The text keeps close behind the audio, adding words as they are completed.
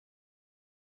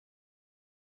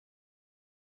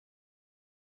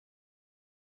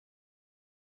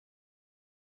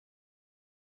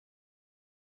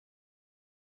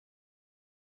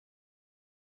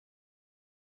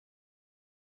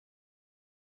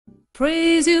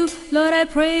Praise you, Lord, I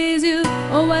praise you.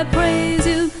 Oh, I praise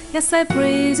you. Yes, I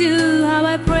praise you. How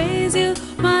I praise you,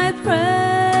 my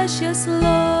precious Lord.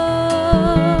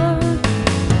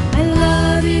 I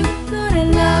love you, Lord, I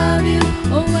love you.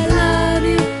 Oh, I love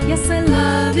you. Yes, I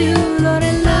love you, Lord,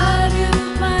 I love you,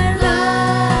 my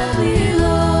lovely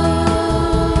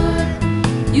Lord.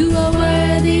 You are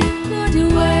worthy, Lord, you're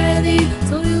worthy.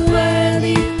 So you're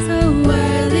worthy, so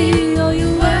worthy. Oh,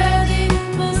 you're worthy,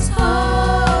 most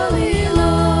holy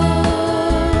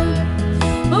Lord.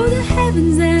 Oh, the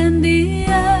heavens and the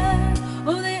earth,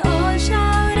 oh, they all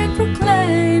shout and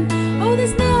proclaim, oh,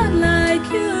 there's none like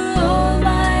you,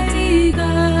 Almighty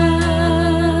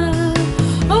God.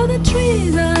 Oh, the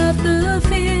trees of the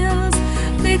fields,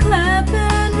 they clap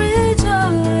and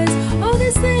rejoice, oh,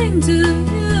 they sing to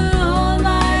you,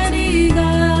 Almighty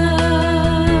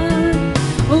God.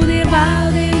 Oh, they bow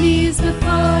their knees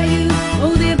before you,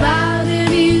 oh, they bow their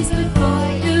knees before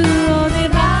you, oh, they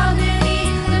bow their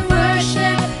knees and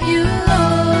worship you,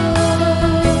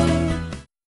 Lord.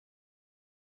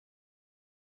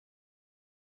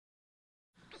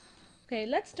 Okay,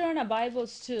 let's turn our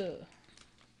Bibles to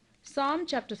Psalm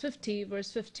chapter 50,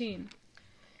 verse 15.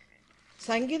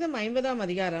 சங்கீதம் 50ஆம்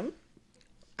அதிகாரம்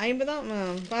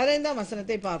 15ஆம்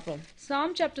வசனத்தை பார்ப்போம். Psalm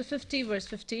chapter 50, verse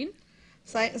 15.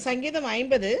 சங்கீதம்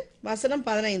 50 வசனம்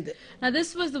 15. Now, this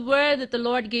was the word that the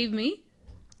Lord gave me.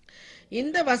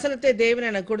 இந்த வசனத்தை தேவன்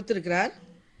எனக்கு கொடுத்திருக்கிறார்.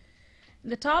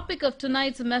 The topic of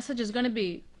tonight's message is going to be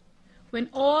when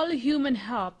all human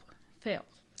help fails.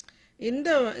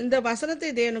 இந்த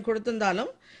வசனத்தை தேவன்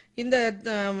கொடுத்திருந்தாலும்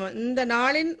இந்த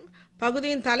நாளின்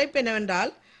பகுதியின் தலைப்பு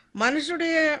என்னவென்றால்,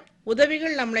 மனுஷனுடைய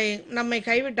உதவிகள் நம்மை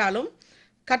கைவிட்டாலும்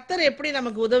கர்த்தர் எப்படி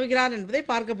நமக்கு உதவுகிறார் என்பதை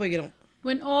பார்க்க போகிறோம்.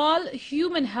 When all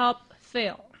human help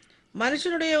fail.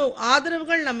 மனுஷனுடைய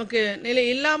ஆதரவுகள் நமக்கு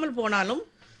இல்லாமல் போனாலும்,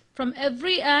 From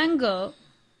every angle,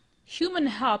 human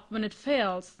help, when it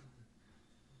fails,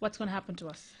 what's going to happen to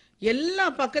us? எல்லா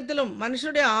பக்கத்திலும்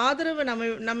மனுஷனுடைய ஆதரவு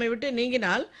நம்மை விட்டு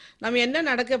நீங்கினால் நம்ம என்ன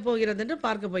நடக்க போகிறது என்று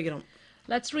பார்க்க போகிறோம்.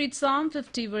 Let's read Psalm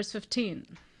 50, verse 15.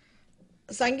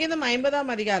 சங்கீதம்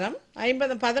 50ஆம் அதிகாரம்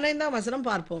 15ஆம் வசனம்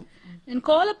பார்ப்போம். And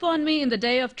call upon me in the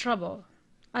day of trouble.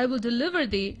 I will deliver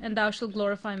thee, and thou shalt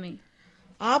glorify me.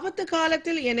 ஆபத்து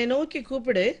காலத்தில் என்னை நோக்கி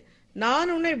கூப்பிடு,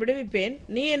 நான் உன்னை விடுவிப்பேன்,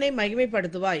 நீ என்னை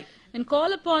மகிமைப்படுத்துவாய். And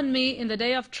call upon me in the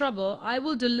day of trouble. I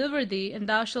will deliver thee, and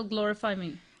thou shalt glorify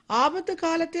me. ஆபத்து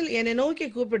காலத்தில் என்னை நோக்கி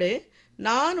கூப்பிடு,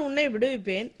 நான் உன்னை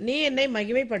விடுவிப்பேன், நீ என்னை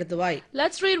மகிமைப்படுத்துவாய்.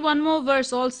 Let's read one more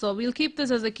verse also. We'll keep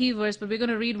this as a key verse, but we're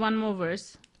going to read one more verse.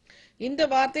 இந்த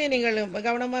வார்த்தையை நீங்கள்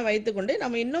கவனமாக வைத்துக்கொண்டு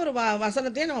நம்ம இன்னொரு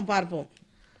வசனத்தை நம்ம பார்ப்போம்.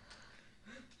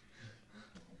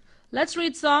 Let's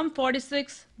read Psalm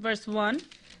 46, verse 1.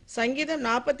 சங்கீதம்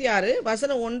 46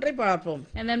 வசனம் 1 பார்ப்போம்.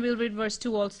 And then we'll read verse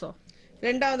 2 also.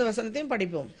 இரண்டாவது வசனத்தையும்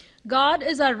படிப்போம். God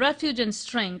is our refuge and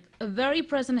strength, a very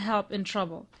present help in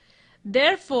trouble.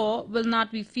 Therefore will not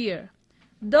we fear,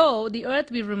 though the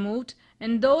earth be removed,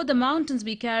 and though the mountains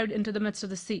be carried into the midst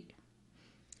of the sea.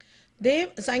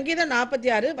 சங்கீதம்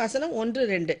 46 வசனம்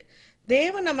 1-2.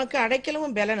 தேவன் நமக்கு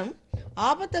அடைக்கலமும் பெலனும்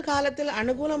ஆபத்து காலத்தில்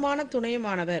அனுகூலமான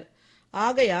துணையுமானவர்.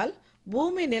 ஆகையால்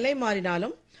பூமி நிலை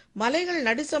மாறினாலும் மலைகள்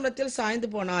நடுசமத்தில் சாய்ந்து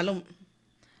போனாலும்.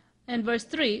 And verse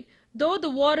 3, though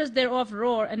the waters thereof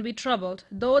roar and be troubled,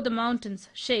 though the mountains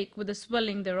shake with the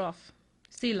swelling thereof.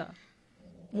 Selah.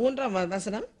 மூன்றாம்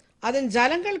வசனம், அதன்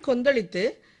ஜலங்கள் கொந்தளித்து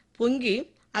பொங்கி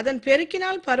அதன்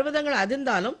பெருக்கினால் பர்வதங்கள்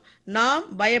அதிர்ந்தாலும் நாம்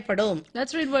பயப்படும்.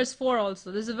 Let's read verse 4 also.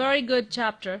 This is a very good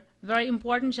chapter, very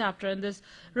important chapter, and this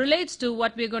relates to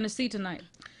what we're going to see tonight.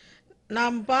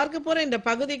 நாம் பார்க்க போற இந்த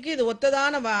பகுதிக்கு இது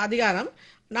ஒத்ததான அதிகாரம்.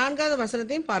 4வது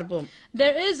வசனத்தையும் பார்ப்போம்.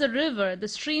 There is a river,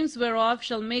 the streams whereof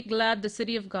shall make glad the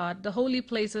city of God, the holy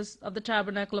places of the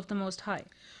tabernacle of the Most High.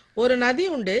 ஒரு நதி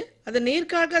உண்டு, அது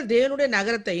நீர்க்கால்கள் தேவனுடைய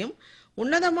நகரத்தையும்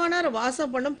உன்னதமானார்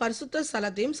வாசம் பண்ணும் பரிசுத்த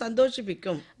ஸ்தலத்தையும்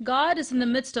சந்தோஷிப்பிக்கும். God is in the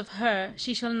midst of her,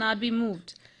 she shall not be moved.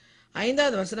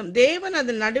 5வது வசனம், தேவன்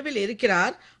அதன் நடுவில்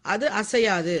இருக்கிறார், அது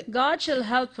அசையாது. God shall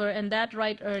help her, and that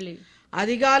right early.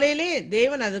 அதிகாலையிலே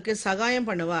தேவன் அதுக்கு சகாயம்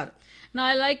பண்ணுவார். Now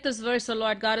I like this verse a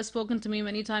lot. God has spoken to me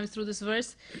many times through this verse,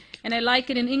 and I like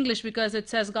it in English because it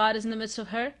says God is in the midst of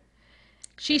her,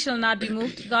 she shall not be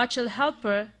moved, God shall help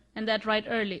her, and that right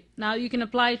early. Now you can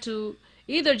apply to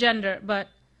either gender, but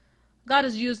God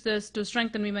has used this to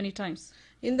strengthen me many times.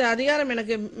 இந்த அதிகாரம்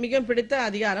எனக்கு மிக பிடித்த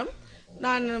அதிகாரம்.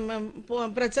 நான்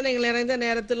பிரச்சனைகள் நிறைந்த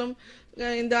நேரத்திலும்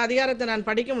இந்த அதிகாரத்தை நான்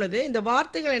படிக்கும் பொழுது இந்த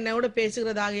வார்த்தைகள் என்னோட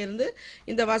பேசுகிறதாக இருந்து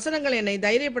இந்த வசனங்கள் என்னை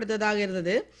தைரியப்படுத்துவதாக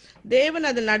இருந்தது. தேவன்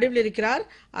அதில் நடுவில் இருக்கிறார்,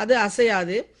 அது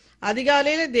அசையாது.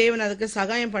 அதிகாலையில தேவன் அதுக்கு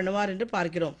சகாயம் பண்ணுவார் என்று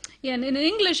பார்க்கிறோம். Yeah, and in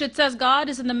English it says God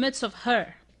is in the midst of her.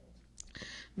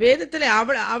 வேதத்திலே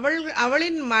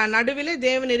அவளின் நடுவிலே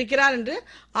தேவன் இருக்கிறார் என்று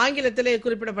ஆங்கிலத்திலே And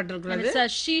குறிப்பிடப்பட்டிருக்கிறது. it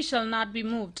says, she shall not be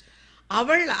moved.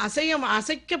 அவள்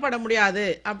அசைக்கப்பட முடியாது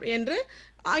என்று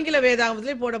ஆங்கில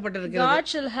வேதாகமத்திலே போடப்பட்டிருக்கிறது. God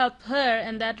shall help her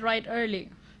in that right early.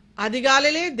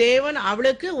 அதிகாலையிலே தேவன்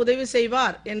அவளுக்கு உதவி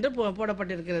செய்வார் என்று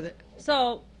போடப்பட்டிருக்கிறது. So,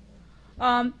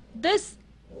 this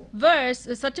verse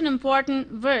is such an important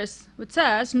verse which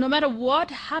says, no matter what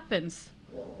happens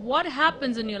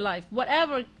in your life,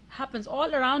 whatever happens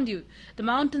all around you, the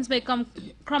mountains may come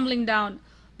crumbling down,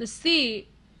 the sea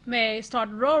may start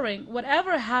roaring,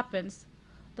 whatever happens,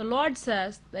 the Lord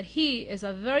says that He is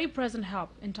a very present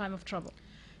help in time of trouble.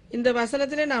 இந்த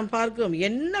வசனத்திலே நாம் பார்க்கிறோம்,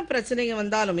 என்ன பிரச்சனைகள்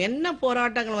வந்தாலும், என்ன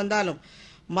போராட்டங்கள் வந்தாலும்,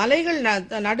 மலைகள்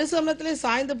நடுசமத்திலே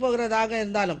சாய்ந்து போகிறதாக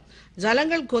இருந்தாலும்,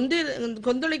 ஜலங்கள்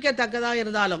கொந்தளிக்கத்தக்கதாக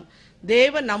இருந்தாலும்,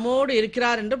 தேவன் நம்மோடு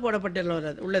இருக்கிறார் என்று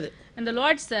போடப்பட்டுள்ளது. And the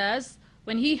Lord says,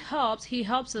 when He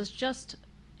helps us just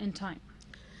in time.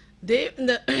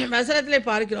 இந்த வசனத்திலே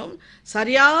பார்க்கிறோம்,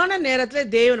 சரியான நேரத்திலே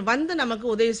தேவன் வந்து நமக்கு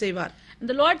உதவி செய்வார். And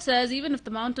the Lord says, even if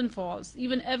the mountain falls,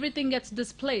 even everything gets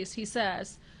displaced, He says,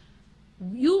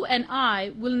 you and I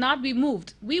will not be moved.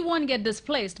 We won't get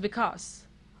displaced because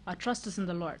our trust is in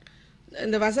the Lord.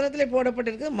 இந்த வசனத்திலே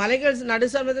போடப்பட்டிருக்கு, மலைகள்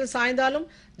நடுசமத்தில் சாய்ந்தாலும்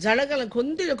ஜலங்கள்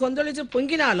கொந்தளிச்சு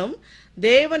பொங்கினாலும்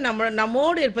தேவன்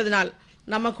நம்மோடு இருப்பதனால்,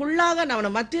 நமக்குள்ளாக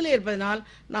நம்ம மத்தியிலே இருப்பதனால்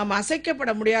நாம்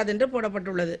அசைக்கப்பட முடியாது என்று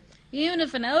போடப்பட்டுள்ளது. Even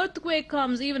if an earthquake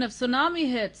comes, even if tsunami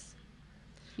hits,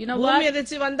 you know பூமி what?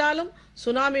 எதிர்ச்சி வந்தாலும்,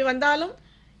 சுனாமி வந்தாலும்,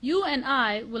 You and I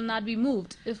will not be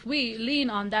moved if we lean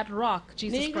on that rock,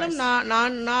 Jesus நீங்களும்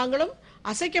Christ. நாங்களும்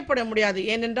அசைக்கப்பட முடியாது,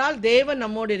 ஏனென்றால் தேவன்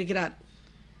நம்மோடு இருக்கிறார்.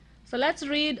 So let's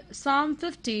read Psalm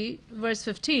 50 verse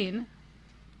 15.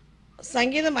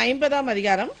 சங்கீதம் 50ஆம்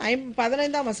அதிகாரம்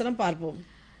 15ஆம் வசனம் பார்ப்போம்.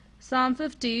 Psalm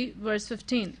 50 verse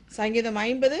 15. சங்கீதம்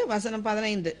 50 வசனம்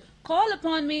 15. Call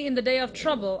upon me in the day of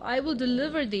trouble, I will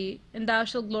deliver thee, and thou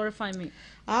shalt glorify me.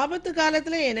 ஆபத்து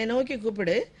காலத்திலே என்னை நோக்கி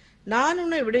கூப்பிடு, நான்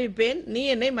உன்னை விடுவிப்பேன், நீ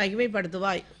என்னை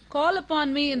மகிமைப்படுத்துவாய். Call upon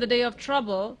me in the day of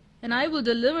trouble, and I will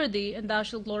deliver thee, and thou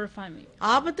shalt glorify me.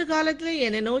 ஆபத்து காலத்திலே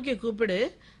என்னை நோக்கி கூப்பிடு,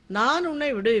 நான் உன்னை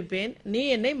விடுவிப்பேன், நீ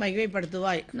என்னை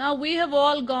மகிமைப்படுத்துவாய். Now we have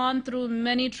all gone through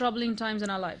many troubling times in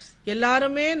our lives.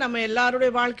 எல்லாருமே நம்ம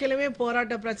எல்லாருடைய வாழ்க்கையிலுமே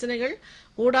போராட்ட பிரச்சனைகள்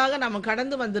ஊடாக நம்ம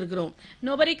கடந்து வந்திருக்கிறோம்.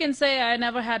 Nobody can say I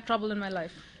never had trouble in my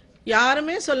life.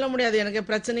 யாருமே சொல்ல முடியாது எனக்கு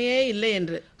பிரச்சனையே இல்லை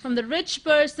என்று. From the rich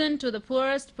person to the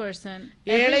poorest person,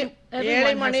 ஏழை everyone has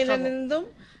trouble. மனிதனிலிருந்தும்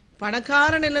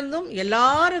பணக்காரனிலிருந்தும்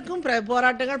எல்லாருக்கும்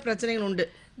போராட்டங்கள் பிரச்சனைகள் உண்டு.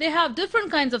 They have different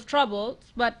kinds of troubles,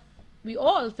 but we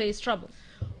all face trouble.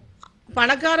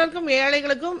 பணக்காரருக்கும்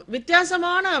ஏழைகளுக்கும்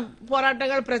வித்தியாசமான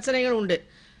போராட்டங்கள் பிரச்சனைகள் உண்டு,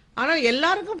 ஆனால்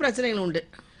எல்லாருக்கும் பிரச்சனைகள் உண்டு.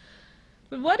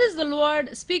 But what is the Lord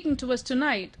speaking to us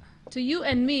tonight, to you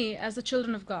and me as the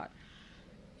children of God?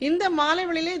 இந்த மாலை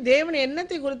வேளையிலே தேவன்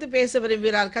என்னத்தை குறித்து பேச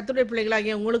விரும்புகிறார் கர்த்தருடைய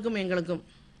பிள்ளைகளாகிய உங்களுக்கும் எங்களுக்கும்?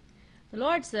 The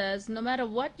Lord says, no matter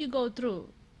what you go through,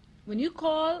 when you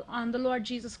call on the Lord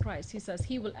Jesus Christ, He says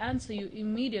He will answer you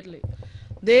immediately.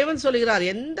 தேவன் சொல்கிறார்,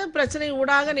 எந்த பிரச்சனை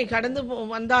ஊடாக நீ கடந்து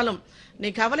வந்தாலும் நீ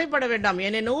கவலைப்பட வேண்டாம்,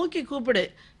 என்னை நோக்கி கூப்பிடு,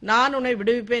 நான் உன்னை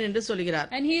விடுவிப்பேன் என்று சொல்கிறார்.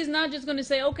 And He is not just going to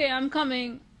say, okay, I'm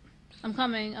coming,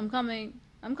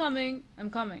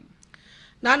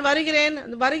 நான்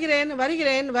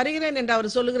வருகிறேன் என்று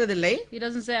அவர் சொல்லுகிறதில்லை. He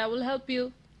doesn't say, I will help you.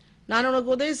 நான்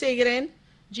உனக்கு உதவி செய்கிறேன்.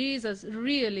 Jesus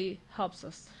really helps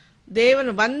us.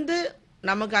 தேவன் வந்து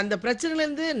நமக்கு அந்த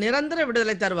பிரச்சனையிலிருந்து நிரந்தர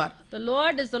விடுதலை தருவார். The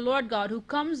Lord is the Lord God who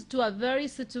comes to a very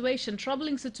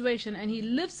troubling situation, and He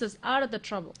lifts us out of the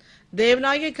trouble.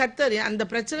 தேவனாகிய கர்த்தர் அந்த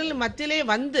பிரச்சனையின் மத்தியிலே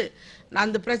வந்து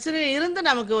அந்த பிரச்சனையில் இருந்து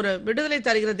நமக்கு ஒரு விடுதலை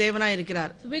தருகிற தேவனாய்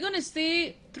இருக்கிறார். So we're going to see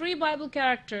 3 Bible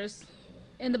characters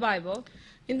in the Bible.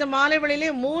 இந்த மாலை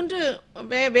வேளையிலே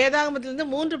 3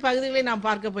 வேதாகமத்திலிருந்து 3 பகுதிகளை நாம்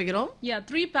பார்க்க போகிறோம்.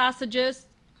 3 passages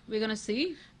we're going to see.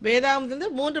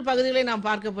 வேதாகமத்திலிருந்து 3 பகுதிகளை நாம்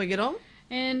பார்க்க போகிறோம்.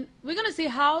 And we're going to see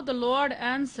how the Lord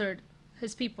answered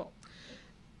His people.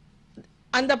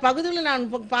 அந்த பகுதியில் நான்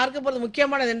பார்க்க போறது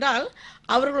முக்கியமானது என்றால்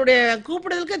அவர்களுடைய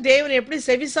கூப்பிடுதலுக்கு தேவன் எப்படி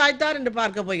செவிசாய்த்தார் என்று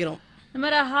பார்க்க போகிறோம். No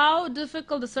matter how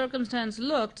difficult the circumstance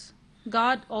looked,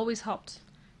 God always helped.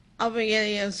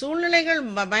 சூழ்நிலைகள்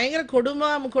பயங்கர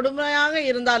கொடுமையாக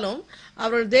இருந்தாலும்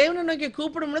அவர்கள் தேவனை நோக்கி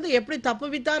கூப்பிடும் பொழுது எப்படி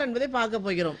தப்புவித்தார் என்பதை பார்க்க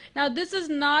போகிறோம். Now this is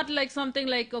not like something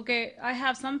like, okay, I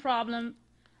have some problem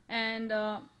and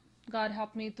God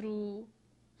helped me through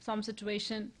some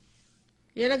situation.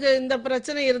 எனக்கு இந்த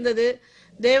பிரச்சனை இருந்தது,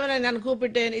 தேவனை நான்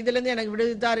கூப்பிட்டேன், இதிலிருந்து எனக்கு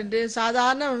விடுவித்தார் என்று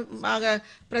சாதாரணமாக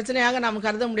பிரச்சனையாக நாம்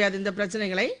கருத முடியாது இந்த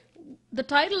பிரச்சனைகளை. The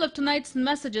title of tonight's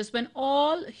message is When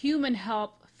All Human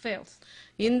Help Fails.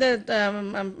 இந்த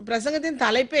பிரசங்கத்தின்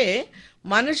தலைப்பே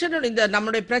இந்த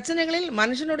நம்முடைய பிரச்சனைகளில்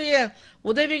மனுஷனுடைய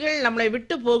உதவிகள் நம்மளை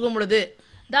விட்டு போகும் பொழுது.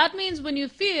 That means when you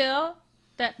feel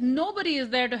that nobody is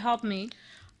there to help me,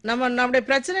 நம்முடைய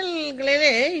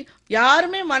பிரச்சனைகளிலே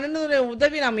யாருமே மனிதனுடைய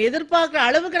உதவி நாம் எதிர்பார்க்கிற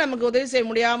அளவுக்கு நமக்கு உதவி செய்ய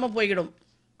முடியாம போய்விடும்.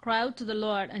 cry out to the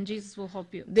Lord and Jesus will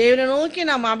help you. தேவனை நோக்கி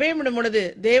நாம் அபயமிடும் பொழுது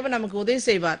தேவன் நமக்கு உதவி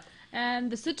செய்வார். And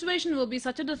the situation will be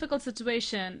such a difficult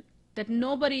situation that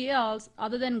nobody else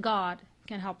other than God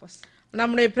can help us.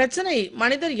 நம்முடைய பிரச்சனை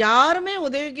மனிதர் யாருமே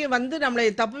உதவிக்கு வந்து நம்மளை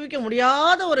தப்புவிக்க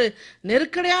முடியாத ஒரு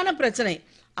நெருக்கடியான பிரச்சனை.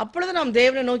 அப்பொழுது நாம்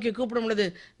தேவனை நோக்கி கூப்பிடும் பொழுது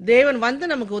தேவன் வந்து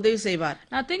நமக்கு உதவி செய்வார்.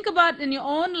 Now think about in your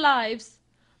own lives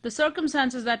the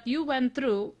circumstances that you went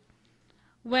through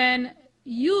when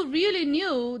you really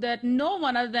knew that no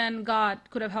one other than God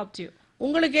could have helped you.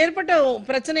 உங்களுக்கு ஏற்பட்ட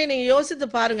பிரச்சனையை நீங்க யோசித்து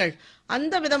பாருங்கள்.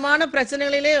 அந்த விதமான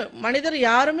பிரச்சனைகளிலே மனிதர்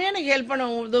யாருமே எனக்கு ஹெல்ப் பண்ண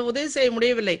உதவி செய்ய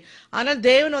முடியவில்லை, ஆனால்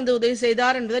தேவன் வந்து உதவி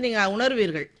செய்தார் என்பதை நீங்க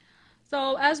உணர்வீர்கள். So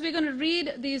as we're going to read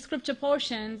these scripture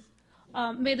portions,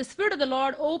 may the Spirit of the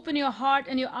Lord open your heart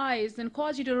and your eyes and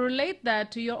cause you to relate that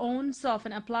to your own self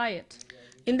and apply it.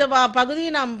 இந்த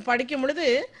பகுதியை நாம் படிக்கும் பொழுது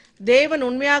தேவன்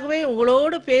உண்மையாகவே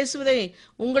உங்களோடு பேசுவதை,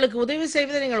 உங்களுக்கு உதவி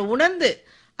செய்வதை நீங்கள் உணர்ந்து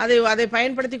அதை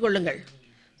பயன்படுத்திக் கொள்ளுங்கள்.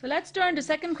 So let's turn to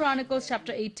 2 Chronicles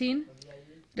chapter 18.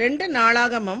 2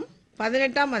 நாளாகமம்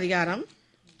 18ஆம் அதிகாரம்.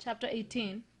 Chapter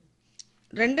 18.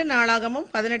 2 நாளாகமம்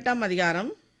 18ஆம் அதிகாரம்.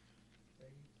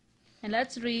 And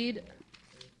let's read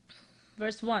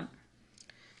verse 1.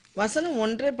 வசனம்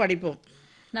 1 படிப்போம்.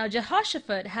 Now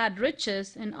Jehoshaphat had riches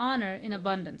and honor in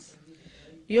abundance.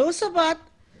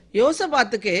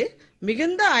 யோசபாத்துக்கு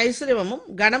மிகுந்த ஐஸ்வர்யமும்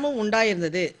கனமும்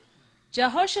உண்டாயிருந்தது.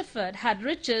 Jehoshaphat had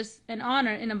riches and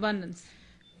honor in abundance.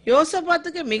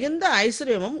 யோசபாத்துக்கு மிகுந்த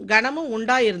ஐஸ்வர்யமும் கனமும்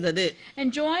உண்டாயிருந்தது. And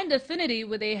joined affinity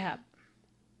with Ahab.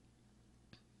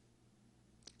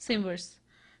 Same verse.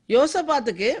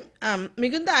 யோசபாத்துக்கு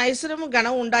மிகுந்த ஐஸ்வர்யமும்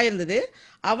கனமும் உண்டாயிருந்தது.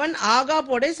 அவன்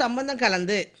ஆகாபோட சம்பந்தம்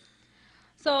கலந்து.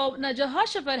 So now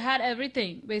Jehoshaphat had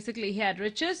everything. Basically he had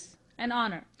riches and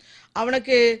honor.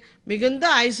 அவனுக்கு மிகுந்த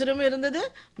ஐஸ்வர்யமும் இருந்தது,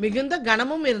 மிகுந்த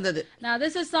கனமும் இருந்தது. Now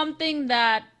this is something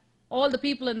that all the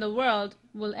people in the world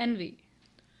will envy.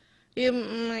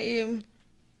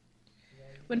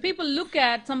 When people look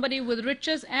at somebody with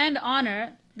riches and honor,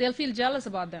 they'll feel jealous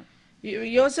about them.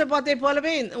 யோசபாத்தை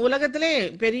போலவே உலகத்திலே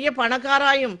பெரிய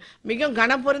பணக்காராயும் மிக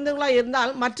கனம் பொருந்தவர்களாய்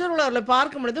இருந்தால் மற்றவர்களை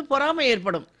பார்க்கும் பொழுது பொறாமை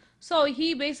ஏற்படும். So he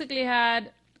basically had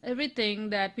everything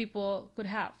that people could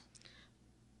have.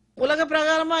 உலக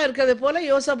பிரகாரமா இருக்கிறது போல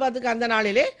யோசபாத்துக்கு அந்த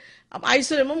நாளிலே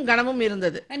ஐஸ்வர்யமும் கனமும்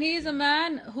இருந்தது. And he is a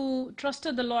man who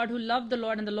trusted the Lord, who loved the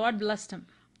Lord, and the Lord blessed him.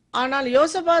 ஆனால்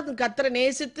யோசபாத் கர்த்தரை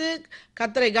நேசித்து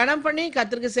கர்த்தரை கனம் பண்ணி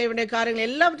கர்த்தருக்கு செய்ய வேண்டிய காரியங்கள்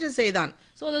எல்லாவற்றையும் செய்தான்.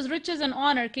 So those riches and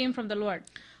honor came from the Lord.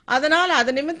 அதனால்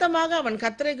அது நிமித்தமாக அவன்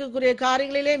கர்த்தருக்குரிய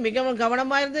காரியங்களிலே மிகவும்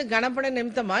கவனமாயிருந்து கனப்பட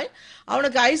நிமித்தமாய்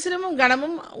அவனுக்கு ஐஸ்வர்யமும்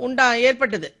கனமும்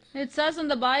ஏற்பட்டது. It says in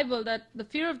the Bible that the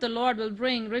fear of the Lord will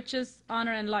bring riches,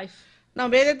 honor, and life.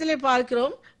 நாம் வேதத்திலே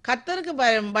பார்க்கிறோம், கர்த்தருக்கு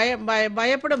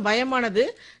பயப்படும் பயமானது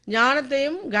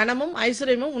ஞானத்தையும் கனமும்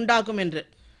ஐஸ்வர்யமும் உண்டாக்கும் என்று.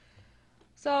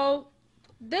 So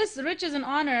this riches and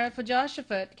honor for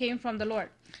Jehoshaphat came from the Lord.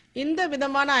 இந்த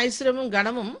விதமான ஐஸ்வர்யமும்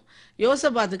கனமும்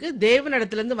யோசபாத்துக்கு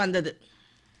தேவனிடத்திலிருந்து வந்தது.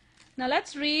 Now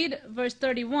let's read verse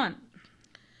 31.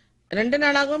 2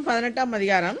 நாளாகமம் 18ஆம்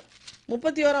அதிகாரம்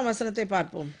 31ஆம் வசனத்தை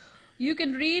பார்ப்போம். You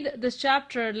can read this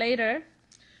chapter later.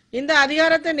 இந்த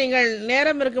அதிகாரத்தை நீங்கள்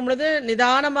நேரம் இருக்கும் பொழுது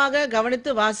நிதானமாக கவனித்து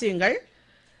வாசியுங்கள்.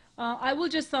 I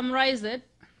will just summarize it.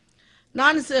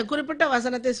 நான் குறிப்பிட்ட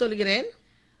வசனத்தை சொல்கிறேன்.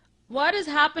 What is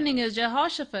happening is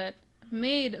Jehoshaphat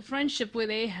made friendship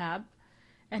with Ahab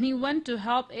and he went to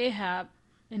help Ahab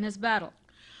in his battle.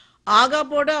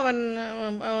 ஆகாபோடு அவன்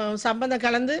சம்பந்தம்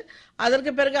கலந்து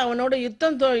அதற்கு பிறகு அவனோடு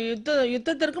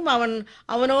யுத்தத்திற்கும்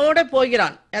அவனோட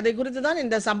போகிறான். அதை குறித்து தான்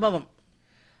இந்த சம்பவம்.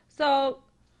 So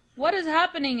what is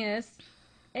happening is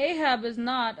Ahab is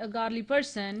not a godly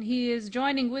person. He is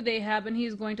joining with Ahab and he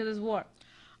is going to this war.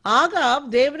 Ahab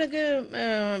தேவனுக்கு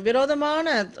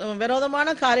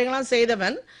விரோதமான காரியங்களாம்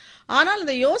செய்தவன். ஆனால்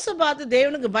இந்த யோசபாத்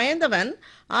தேவனுக்கு பயந்தவன்.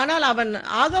 ஆனால் அவன்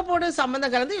ஆகாபோடு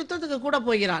சம்பந்தம் கலந்து யுத்தத்துக்கு கூட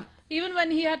போகிறான். Even when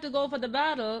he had to go for the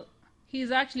battle, he is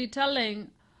actually telling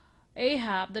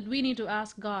Ahab that we need to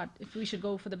ask God if we should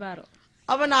go for the battle.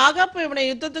 அவன் ஆகாப் இவனை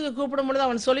யுத்தத்துக்கு கூப்பிடும் பொழுது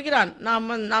அவன் சொல்கிறான்,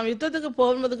 நாம் யுத்தத்துக்கு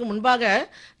போவதற்கு முன்பாக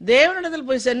தேவனிடத்தில்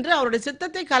போய் சென்று அவருடைய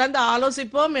சித்தத்தை கலந்து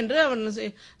ஆலோசிப்போம் என்று அவன்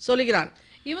சொல்கிறான்.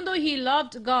 Even though he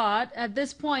loved God, at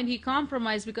this point he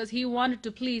compromised because he wanted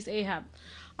to please Ahab.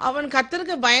 அவன்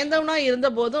கர்த்தருக்கு பயந்தவனாய் இருந்த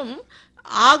போதும்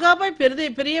ஆகாபை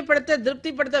பிரியப்படுத்த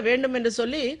திருப்திப்படுத்த வேண்டும் என்று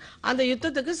சொல்லி அந்த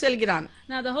யுத்தத்துக்கு செல்கிறான்.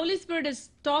 Now the Holy Spirit is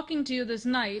talking to you this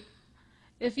night.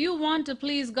 If you want to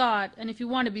please God and if you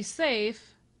want to be safe,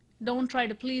 don't try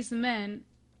to please men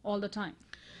all the time.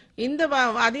 இந்த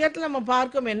அதிகாரத்தில் நம்ம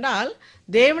பார்க்கும் என்றால்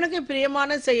தேவனுக்கு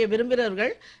பிரியமான செய்ய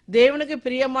விரும்புகிறவர்கள் தேவனுக்கு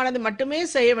பிரியமானது மட்டுமே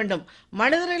செய்ய வேண்டும்.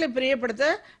 மனிதர்களை பிரியப்படுத்த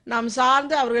நாம்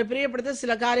சார்ந்து அவர்களை பிரியப்படுத்த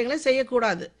சில காரியங்களை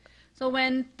செய்யக்கூடாது. So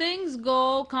when things go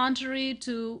contrary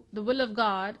to the will of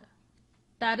God,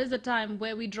 that is the time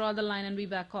where we draw the line and we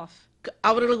back off.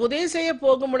 அவர்களுக்கு உதவி செய்ய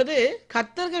போகும் பொழுது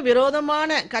கர்த்தருக்கு விரோதமான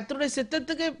கர்த்தருடைய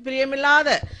சித்தத்துக்கு பிரியமில்லாத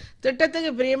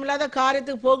திட்டத்துக்கு பிரியமில்லாத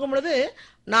காரியத்துக்கு போகும் பொழுது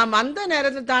நாம் அந்த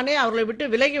நேரத்தில் தானே அவர்களை விட்டு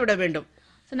விலகி விட வேண்டும்.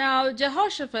 So now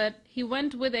Jehoshaphat, he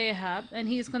went with Ahab and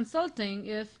he is consulting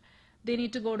if they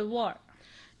need to go to war.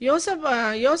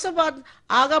 யோசபாத்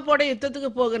ஆகாபோட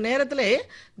யுத்தத்துக்கு போகிற நேரத்திலே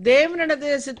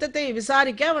தேவனுடைய சித்தத்தை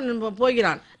விசாரிக்க அவன்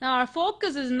போகிறான். Now our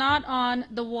focus is not on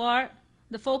the war.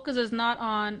 The focus is not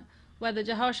on whether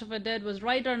Jehoshaphat did was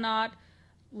right or not,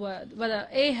 whether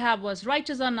Ahab was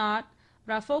righteous or not.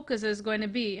 But our focus is going to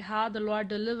be how the Lord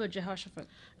delivered Jehoshaphat.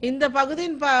 இந்த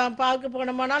பகுதியின் பார்க்க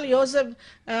போனோமானால்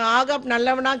Ahab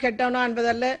நல்லவனா கெட்டவனா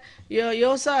என்பதல்ல,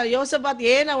 யோசபாத்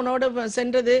ஏன் அவனோடு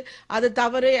சென்றது அது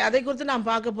தவறு, அதை குறித்து நாம்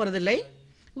பார்க்க போறதில்லை.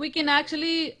 We can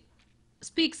actually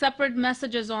speak separate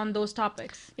messages on those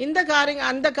topics. இந்த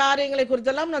அந்த காரியங்களை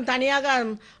குறித்தெல்லாம் நாம் தனியாக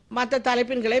மற்ற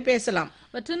தலைப்பின்களை பேசலாம்.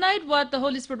 But tonight what the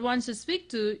Holy Spirit wants to speak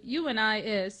to you and I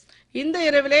is, இந்த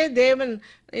இரவிலே தேவன்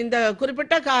இந்த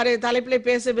குறிப்பிட்ட தலைப்பிலே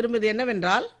பேச விரும்புவது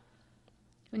என்னவென்றால்,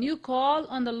 when you call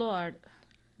on the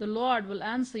Lord will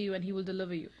answer you and he will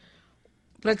deliver you.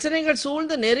 பிரச்சனைகள்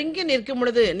சூழ்ந்து நெருங்கி நிற்கும்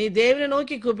பொழுது நீ தேவனை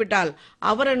நோக்கி கூப்பிட்டால்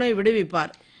அவர் என்னை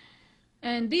விடுவிப்பார்.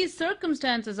 And these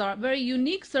circumstances are very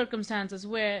unique circumstances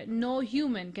where no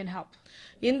human can help.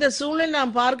 இந்த சூழ்நிலை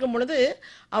நாம் பார்க்கும் பொழுது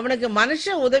அவனுக்கு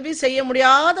மனுஷ உதவி செய்ய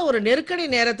முடியாத ஒரு நெருக்கடி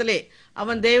நேரத்திலே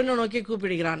அவன் தேவனை நோக்கி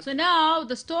கூப்பிடுகிறான். So now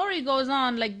the story goes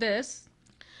on like this.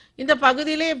 இந்த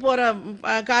பகுதியிலே போற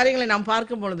காரியங்களை நாம்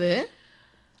பார்க்கும் பொழுது,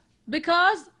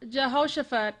 because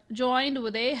Jehoshaphat joined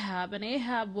with Ahab and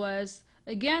Ahab was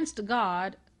against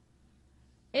God,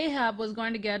 Ahab was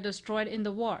going to get destroyed in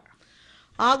the war.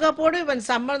 ஆகாபோடு இவன்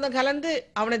சம்பந்தம் கலந்து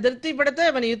அவனை திருப்திப்படுத்த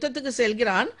இவன் யுத்தத்துக்கு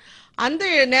செல்கிறான். அந்த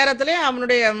நேரத்திலே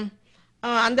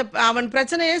அவன்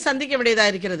பிரச்சனையை சந்திக்க வேண்டியதா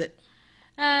இருக்கிறது.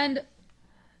 And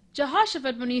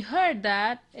Jehoshaphat, when he heard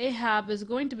that Ahab is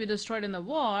going to be destroyed in the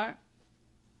war,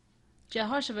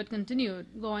 Jehoshaphat continued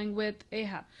going with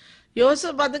Ahab.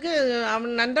 யோசபாத்துக்கு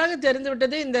அவன் நன்றாக தெரிந்து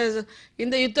விட்டது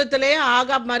இந்த யுத்தத்திலே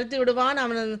ஆகாப் மரித்து விடுவான்,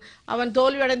 அவன்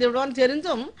தோல்வி அடைந்து விடுவான்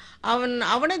தெரிந்தும்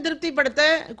அவனை திருப்திப்படுத்த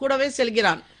கூடவே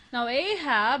செல்கிறான். Now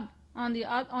Ahab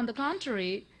on the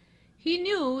contrary, he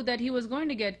knew that he was going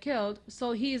to get killed,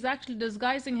 so he is actually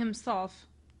disguising himself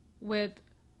with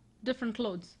different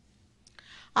clothes.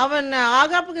 அவன்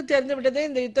ஆகாப்புக்கு தெரிந்து விட்டதே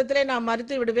இந்த யுத்தத்திலே நான்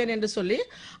மரித்து விடுவேன் என்று சொல்லி,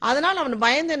 அதனால் அவன்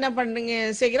பயந்து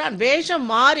என்ன செய்கிறான், வேஷம்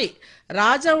மாறி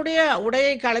ராஜாவுடைய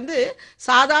உடையை கலந்து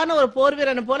சாதாரண ஒரு போர்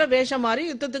வீரனை போல வேஷம் மாறி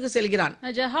யுத்தத்துக்கு செல்கிறான்.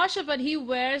 Jehoshaphat, he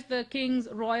wears the king's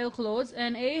royal clothes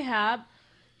and Ahab,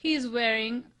 he is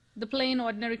wearing the plain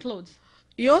ordinary clothes.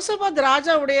 யோசபாத்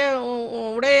ராஜா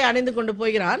உடையை அணிந்து கொண்டு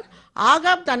போகிறான்.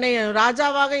 ஆகாப் தன்னை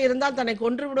ராஜாவாக இருந்தால் தன்னை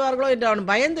கொன்று விடுவார்களோ என்று அவன்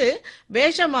பயந்து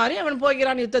வேஷம் மாறி அவன்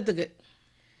போகிறான் யுத்தத்துக்கு.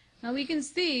 Now we can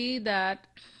see that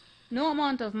no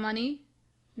amount of money,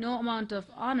 no amount of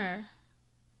honor,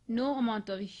 no amount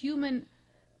of human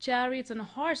chariots and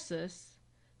horses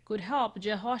could help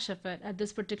Jehoshaphat at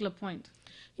this particular point.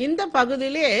 இந்த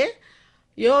பகுதியிலே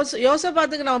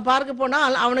யோசபாத்துக்கு நம்ம பார்க்க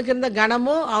போனால் அவனுக்கு இருந்த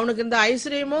கனமோ அவனுக்கு இருந்த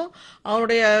ஐஸ்வர்யமோ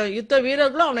அவனுடைய யுத்த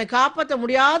வீரர்களோ அவனை காப்பாற்ற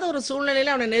முடியாத ஒரு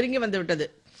சூழ்நிலையில அவனை நெருங்கி வந்து விட்டது.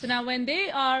 So now when they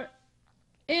are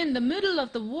in the middle of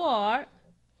the war,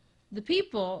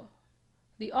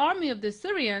 the army of the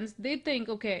Syrians, they think,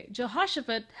 okay,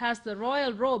 Jehoshaphat has the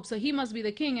royal robe, so he must be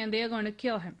the king and they are going to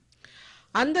kill him.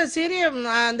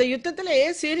 அந்த யுத்தத்திலே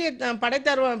சீரிய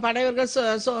படைவர்கள்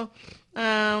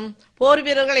போர்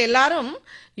வீரர்கள் எல்லாரும்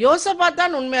யோசபாத்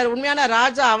தான் உண்மையான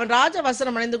ராஜா, அவன் ராஜ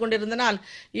வஸ்திரம் அணிந்து கொண்டிருந்தனால்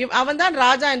அவன் தான்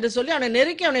ராஜா என்று சொல்லி அவனை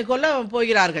நெருக்கி அவனை கொல்ல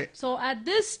போகிறார்கள். So at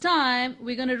this time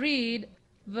we're going to read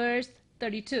verse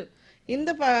 32.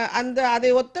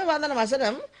 அதை ஒத்த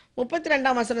வசனம்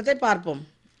 32ஆம் வசனத்தை பார்ப்போம்.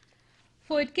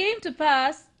 For it came to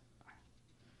pass,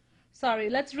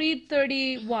 let's read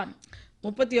 31.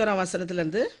 31ஆம்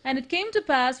வசனத்திலிருந்து, and it came to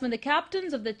pass when the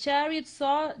captains of the chariots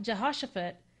saw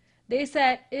Jehoshaphat, they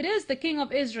said, it is the king of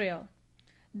Israel.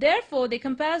 Therefore they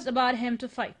compassed about him to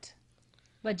fight.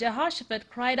 But Jehoshaphat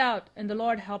cried out, and the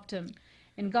Lord helped him,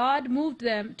 and God moved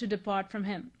them to depart from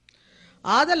him.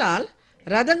 ஆதலால்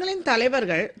ரதங்களின்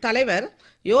தலைவர்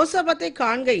யோசபாத்தை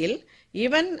காண்கையில்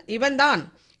இவன்தான்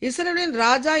இஸ்ரவேலின்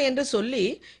ராஜா என்று சொல்லி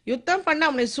யுத்தம் பண்ண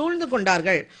அவனை சூழ்ந்து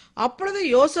கொண்டார்கள். அப்பொழுது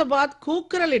யோசபாத்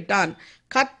கூக்குரலிட்டான்,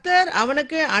 கர்த்தர்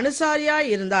அவனுக்கு அனுசாரியாய்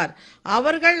இருந்தார்,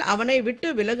 அவர்கள் அவனை விட்டு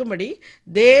விலகும்படி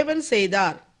தேவன்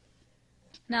செய்தார்.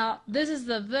 Now, this is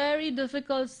a very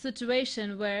difficult situation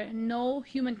where no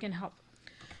human can help.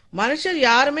 மனுஷர்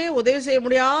யாருமே உதவி செய்ய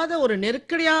முடியாத ஒரு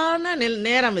நெருக்கடியான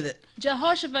நேரம் இது.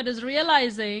 Jehoshaphat is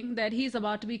realizing that he's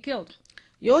about to be killed.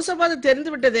 யோசபாத் தெரிந்து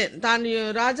விட்டது, தான்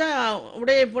ராஜா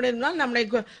உடைய போனால் நம்மை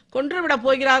கொன்றுவிட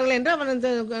போகிறார்கள் என்று அவன்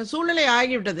சூழ்நிலை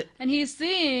ஆகிவிட்டது. And he is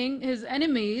seeing his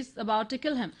enemies about to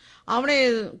kill him. அவனை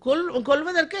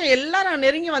கொல்வதற்கு எல்லாரும்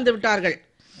நெருங்கி வந்து விட்டார்கள்.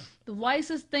 The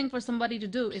wisest thing for somebody to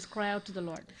do is cry out to the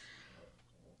Lord.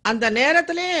 அந்த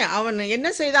நேரத்திலே அவன் என்ன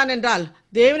செய்தான் என்றால்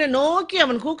தேவனை நோக்கி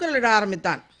அவன் கூக்குரலிட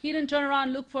ஆரம்பித்தான். He didn't turn around,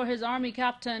 look for his army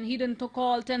captain. He didn't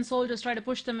call 10 soldiers, try to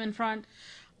push them in front.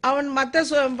 அவன் மற்ற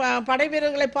படை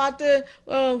வீரர்களை பார்த்து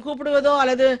கூப்பிடுவதோ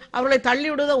அல்லது அவர்களை தள்ளி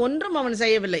விடுவதோ ஒன்றும் அவன்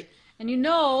செய்யவில்லை. And you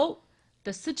know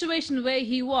the situation where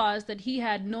he was, that he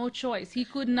had no choice. He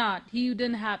could not. He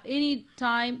didn't have any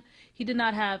time. He did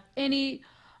not have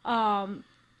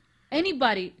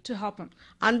anybody to help him.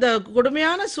 அந்த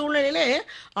கொடுமையான சூழ்நிலையிலே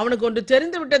அவனுக்கு ஒன்று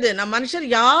தெரிந்து விட்டது, நம் மனுஷர்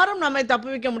யாரும் நம்மை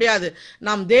தப்புவிக்க முடியாது,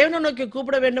 நாம் தேவனை நோக்கி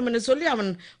கூப்பிட வேண்டும் என்று சொல்லி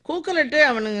அவன் கூக்குரலிட்டு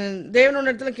அவன்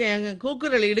தேவனிடத்தில்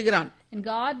கூக்குரல் இடுகிறான். And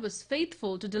God was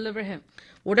faithful to deliver him.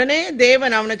 உடனே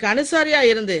தேவன் அவனுக்கு அனுசாரியா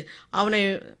இருந்து அவனை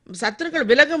சத்துருக்கள்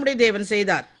விலகும்படி தேவன்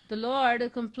செய்தார். The Lord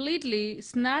completely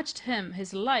snatched him,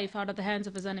 his life, out of the hands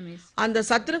of his enemies. அந்த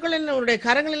சத்துருக்களினுடைய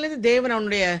கரங்களிலிருந்து தேவன்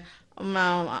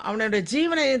அவனுடைய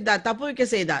ஜீவனை தப்புவிக்க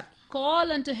செய்தார். Call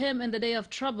unto him in the day of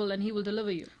trouble and he will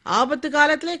deliver you. ஆபத்து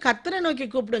காலத்திலே கர்த்தரை நோக்கி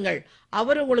கூப்பிடுங்கள்,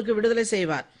 அவர் உங்களுக்கு விடுதலை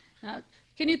செய்வார். Now,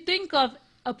 can you think of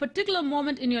a particular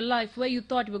moment in your life where you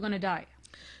thought you were going to die?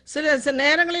 சில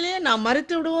நேரங்களிலே நாம்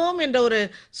மரித்து விடுவோம் என்ற ஒரு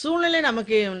சூழ்நிலை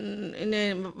நமக்கு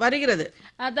வருகிறது.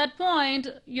 At that point,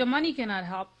 your money cannot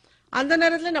help. அந்த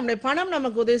நேரத்தில் நம்முடைய பணம்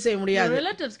நமக்கு உதவி செய்ய முடியாது. Your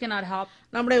relatives cannot help.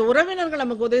 நம்முடைய உறவினர்கள்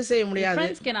நமக்கு உதவி செய்ய முடியாது. Your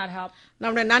friends cannot help.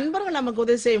 நம்முடைய நண்பர்கள் நமக்கு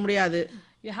உதவி செய்ய முடியாது.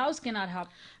 Your house cannot help.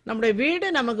 நம்முடைய வீடு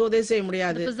நமக்கு உதவி செய்ய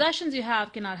முடியாது. The possessions you have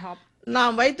cannot help.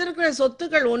 நாம் வைத்திருக்கிற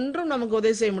சொத்துக்கள் ஒன்றும் நமக்கு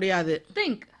உதவி செய்ய முடியாது.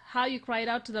 Think how you cried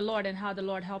out to the Lord and how the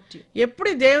Lord helped you.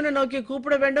 எப்படி தேவனை நோக்கி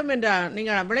கூப்பிட வேண்டும் என்ற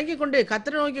நீங்கள் விளங்கிக் கொண்டு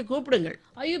கர்த்தரை நோக்கி கூப்பிடுங்கள்.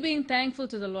 Are you being thankful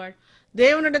to the Lord?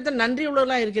 தேவனிடத்தில் நன்றி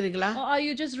உள்ளவர்களா இருக்கிறீர்களா? Or are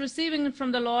you just receiving it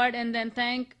from the Lord and then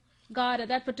thank God at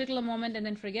that particular moment and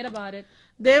then forget about it?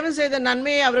 தேவன் செய்த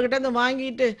நன்மையை அவர்கிட்ட இருந்து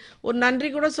வாங்கிட்டு ஒரு நன்றி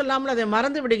கூட சொல்லாமல் அதை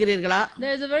மறந்து விடுகிறீர்களா?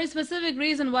 There is a very specific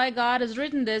reason why God has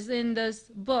written this in this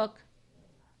book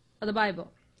of the Bible.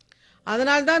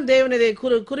 அதனால் தான் தேவன் இதை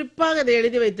குறிப்பாக இதை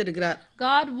எழுதி வைத்திருக்கிறார்.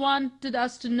 God wanted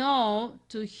us to know,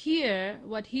 to hear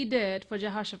what he did for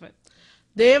Jehoshaphat.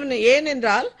 தேவன்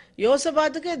ஏனென்றால்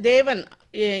யோசபாத்துக்கு தேவன்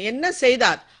என்ன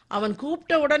செய்தார், அவன்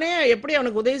கூப்பிட்ட உடனே எப்படி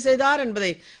அவனுக்கு உதவி செய்தார்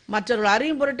என்பதை மற்றவர்கள்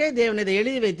அறியும் பொருட்டே தேவன் இதை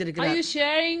எழுதி வைத்திருக்கிறார். Are you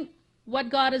sharing what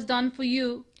God has done for you?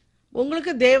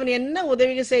 உங்களுக்கு தேவன் என்ன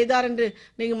உதவி செய்தார் என்று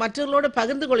நீங்க மற்றவர்களோடு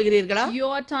பகிர்ந்து கொள்கிறீர்களா?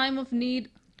 Your time of need,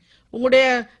 உங்களுடைய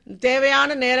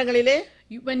தேவையான நேரங்களிலே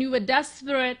when you were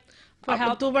desperate for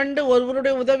help, துவண்டு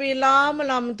ஒருவருடைய உதவி இல்லாமல்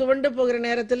நாம் துவண்டு போகிற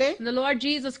நேரத்திலே the Lord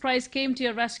Jesus Christ came to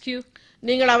your rescue.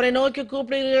 நீங்கள் அவரை நோக்கி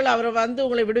கூப்பிடுகிறீர்கள், அவர் வந்து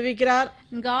உங்களை விடுவிக்கிறார்.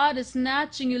 God is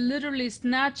snatching you, literally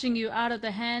snatching you out of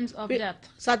the hands of death.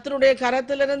 சத்துருடைய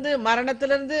கரத்திலிருந்து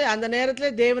மரணத்திலிருந்து அந்த நேரத்திலே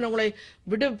தேவன் உங்களை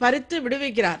பறித்து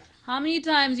விடுவிக்கிறார். How many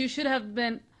times you should have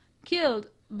been killed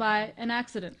by an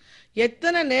accident?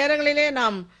 எத்தனை நேரங்களிலே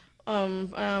நாம்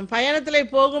பயணத்திலே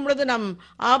போகும் பொழுது நம்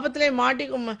ஆபத்திலே மாட்டி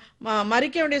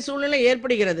மரிக்க வேண்டிய சூழ்நிலை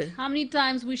ஏற்படுகிறது. How many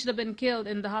times we should have been killed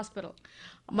in the hospital?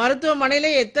 மருத்துவமனையிலே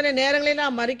எத்தனை நேரங்களில்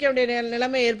நாம் மரிக்க வேண்டிய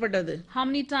நிலைமை ஏற்பட்டது. How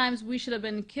many times we should have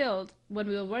been killed when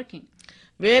we were working?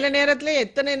 வேலை நேரத்திலே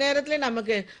எத்தனை நேரத்திலே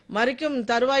நமக்கு மரிக்கும்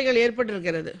தருவாய்கள்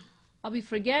ஏற்பட்டிருக்கிறது. Are we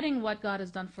forgetting what God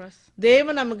has done for us?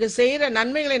 தேவன் நமக்கு செய்யற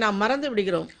நன்மைகளை நாம் மறந்து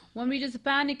விடுகிறோம். When we just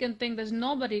panic and think there's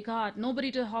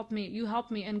nobody to help me, you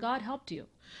helped me and God helped you.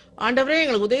 ஆண்டவரே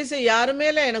எங்களுக்கு உதவி செய்ய யாருமே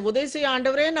இல்லை, எனக்கு உதவி செய்ய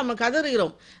ஆண்டவரே நம்ம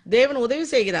கதறுகிறோம், தேவன் உதவி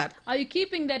செய்கிறார். Are you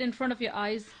keeping that in front of your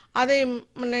eyes? அதை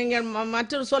நீங்கள்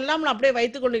மற்றொரு சொல்லாமல் அப்படியே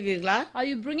வைத்துக் கொண்டிருக்கிறீர்களா? Are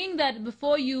you bringing that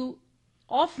before you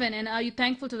often and are you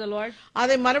thankful to the Lord?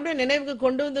 அதை மறுபடியும் நினைவுக்கு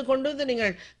கொண்டு வந்து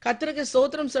நீங்கள் கர்த்தருக்கு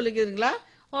ஸ்தோத்திரம் சொல்லுகிறீர்களா?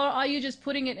 Or are you just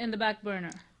putting it in the back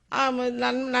burner?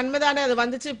 நன்மைதானே, அது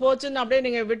வந்துச்சு போச்சுன்னு அப்படியே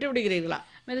நீங்க விட்டு விடுகிறீர்களா?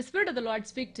 May the Spirit of the Lord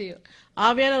speak to you.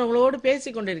 ஆவியானவர் உங்களோடு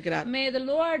பேசிக் கொண்டிருக்கிறார். May the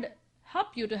Lord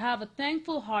help you to have a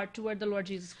thankful heart toward the Lord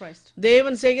Jesus Christ.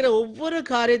 தேவன் செய்கிற ஒவ்வொரு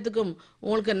காரியத்துக்கும்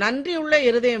உங்களுக்கு நன்றியுள்ள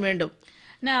இருதயம் வேண்டும்.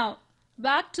 Now,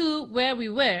 back to where we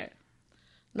were.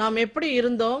 நாம் எப்படி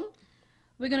இருந்தோம்?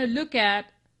 We're going to look at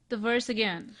the verse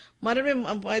again. மறுபடியும்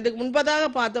இதுக்கு முன்பதாக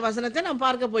பார்த்த வசனத்தை நாம்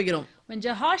பார்க்க போகிறோம். When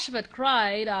Jehoshaphat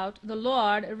cried out, the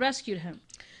Lord rescued him.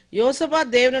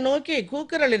 யோசபாத் தேவனை நோக்கி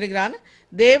கூக்குரல் இடுகிறான்,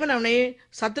 தேவன் அவனை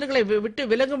சத்துருக்களை விட்டு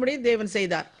விலகும்படி தேவன்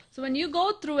செய்தார். So when you go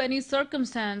through any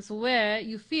circumstance where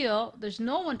you feel there's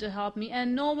no one to help me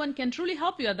and no one can truly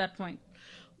help you at that point,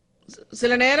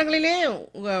 சில நேரங்களிலே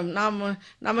நாம்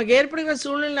நமக்கு ஏற்படுகிற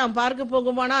சூழ்நிலை நாம் பார்க்க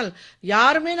போகுமானால்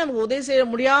யாருமே நமக்கு உதவி செய்ய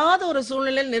முடியாத ஒரு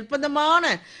சூழ்நிலையில் நிர்பந்தமான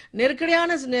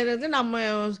நெருக்கடியான நேரத்தில்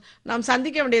நாம்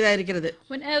சந்திக்க வேண்டியதா இருக்கிறது.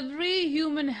 when every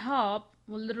human help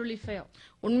will literally fail.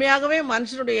 உண்மையாகவே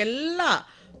மனுஷனுடைய எல்லா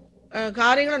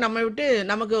காரியங்களும் நம்மை விட்டு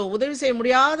நமக்கு உதவி செய்ய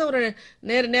முடியாத ஒரு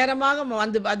நேரமாக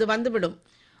அது வந்துவிடும்.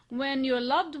 when your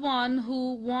loved one who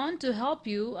want to help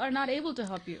you are not able to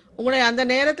help you. உங்களை அந்த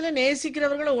நேரத்தில்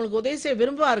நேசிக்கிறவர்கள் உங்களுக்கு உதவி செய்ய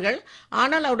விரும்புவார்கள்,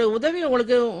 ஆனால் அவருடைய உதவி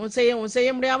உங்களுக்கு செய்ய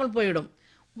முடியாமல் போய்விடும்.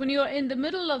 when you're in the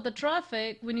middle of the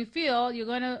traffic, when you feel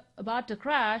you're about to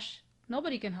crash,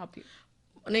 nobody can help you.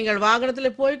 நீங்கள்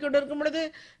வாகனத்தில் போய்கொண்டு இருக்கும் பொழுது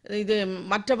இது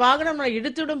மற்ற வாகனம்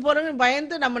இடித்துவிடும் போல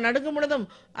பயந்து நம்ம நடுங்கும் பொழுதும்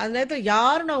அந்த நேரத்தில்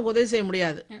யாரும் நமக்கு உதவி செய்ய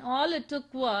முடியாது. and all it took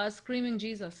was screaming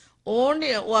Jesus.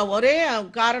 ஒரே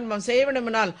காரணம் செய்ய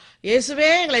வேண்டுமென்றால் இயேசுவே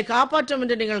எங்களை காப்பாற்றும்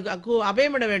என்று நீங்கள்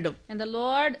அபயமிட வேண்டும். and the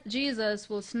Lord Jesus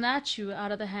will snatch you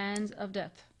out of the hands of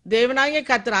death. தேவனாகிய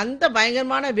கர்த்தர் அந்த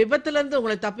பயங்கரமான விபத்திலிருந்து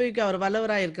உங்களை தப்புவிக்க அவர்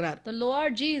வல்லவராய் இருக்கிறார். the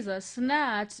Lord Jesus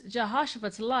snatched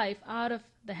Jehoshaphat's life out of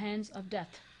the hands of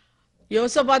death.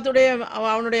 யோசபாத்துடைய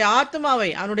அவனுடைய ஆத்மாவை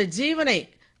அவனுடைய ஜீவனை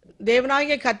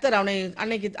தேவனாகிய கர்த்தர் அவனை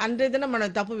அன்றைய தினம் அவனை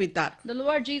தப்புவித்தார். the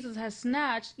Lord Jesus has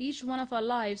snatched each one of our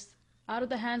lives out of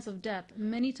the hands of death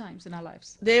many times in our lives.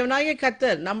 தேவனாகிய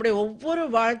கர்த்தர் நம்முடைய ஒவ்வொரு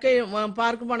வாழ்க்கையும்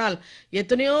பார்க்குமானால்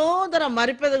எத்தனையோ தரம்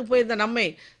மரிப்பதற்கு போயிருந்த நம்மை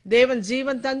தேவன்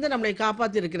ஜீவன் தந்து நம்மை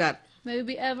காப்பாற்றி இருக்கிறார். may we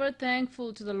be ever thankful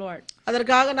to the Lord.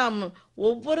 அதற்காக நாம்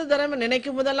ஒவ்வொரு தரம்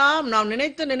நினைக்கும் போதெல்லாம் நாம்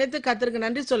நினைத்து கர்த்தருக்கு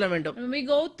நன்றி சொல்ல வேண்டும். when we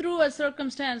go through a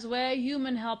circumstance where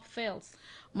human help fails,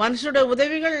 மனுஷனுடைய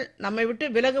உதவிகள் நம்மை விட்டு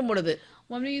விலகும் பொழுது,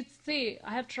 when we see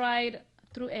I have tried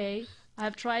through A, I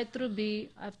have tried through B,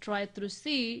 I have tried through C,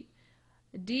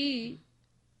 D,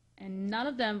 and none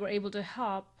of them were able to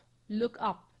help, look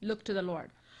to the Lord.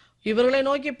 இவர்களை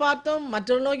நோக்கி பார்த்தோம்,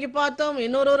 மற்றவர்கள் நோக்கி பார்த்தோம்,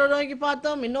 இன்னொருவரை நோக்கி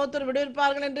பார்த்தோம், இன்னொருத்தர்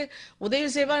விடுவிப்பார்கள் என்று உதவி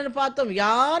செய்வார் என்று பார்த்தோம்.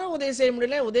 யாரும் உதவி செய்ய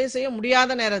முடியல. உதவி செய்ய முடியாத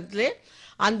நேரத்திலே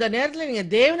அந்த நேரத்தில் நீங்க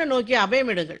தேவனை நோக்கி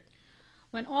அபயமிடுங்கள்.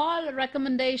 when all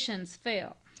recommendations fail,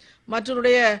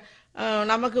 மற்றவருடைய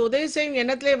நமக்கு உதவி செய்யும்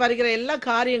எண்ணத்திலே வருகிற எல்லா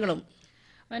காரியங்களும்,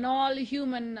 when all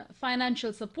human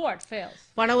financial support fails,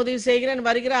 பண உதவி செய்கிறேன்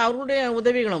வருகிற அவருடைய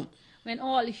உதவிகளும், when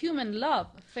all human love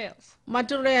fails,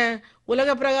 மற்றவருடைய உலக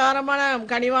பிரகாரமான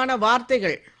கனிவான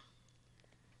வார்த்தைகள்,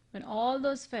 when all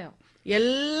those fail,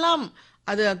 எல்லாம்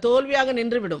அது தோல்வியாக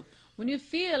நின்றுவிடும். when you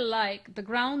feel like the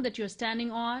ground that you're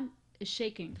standing on is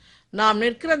shaking, நாம்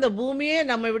நிற்கிற அந்த பூமியே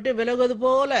நம்மை விட்டு விலகுவது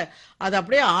போல, அது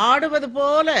அப்படியே ஆடுவது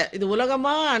போல, இது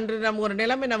உலகமா என்று நமக்கு ஒரு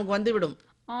நிலைமை நமக்கு வந்துவிடும்.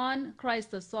 on Christ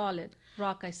the solid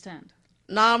rock I stand.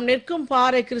 நாம் நிற்கும்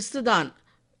பாறை கிறிஸ்துதான்,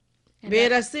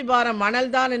 வேற அஸ்திபாரம்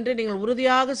மணல்தான் என்று நீங்கள்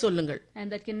உறுதியாக சொல்லுங்கள். and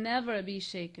that can never be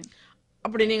shaken.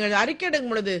 அப்படி நீங்கள் அறிக்கை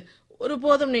எடுக்கும் பொழுது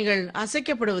ஒருபோதும் நீங்கள்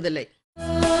அசைக்கப்படுவதில்லை.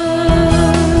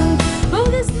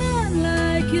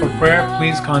 For prayer,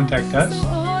 please contact us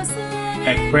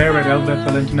at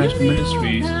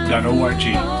prayer@elbethelinternationalministries.org.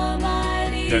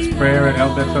 That's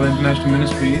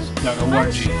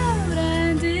prayer@elbethelinternationalministries.org.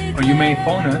 Or you may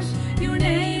phone us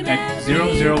at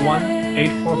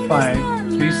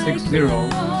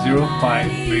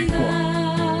 001-845-360-0534.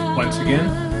 Once again,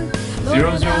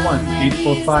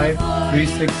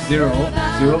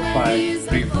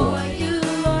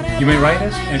 001-845-360-0534. You may write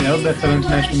us at El Bethel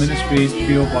International Ministries,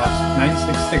 P.O. Box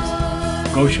 966,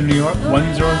 Goshen, New York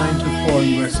 10924,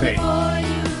 USA.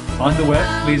 On the web,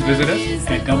 please visit us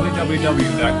at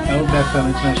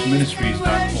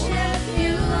www.elbethelinternationalministries.org.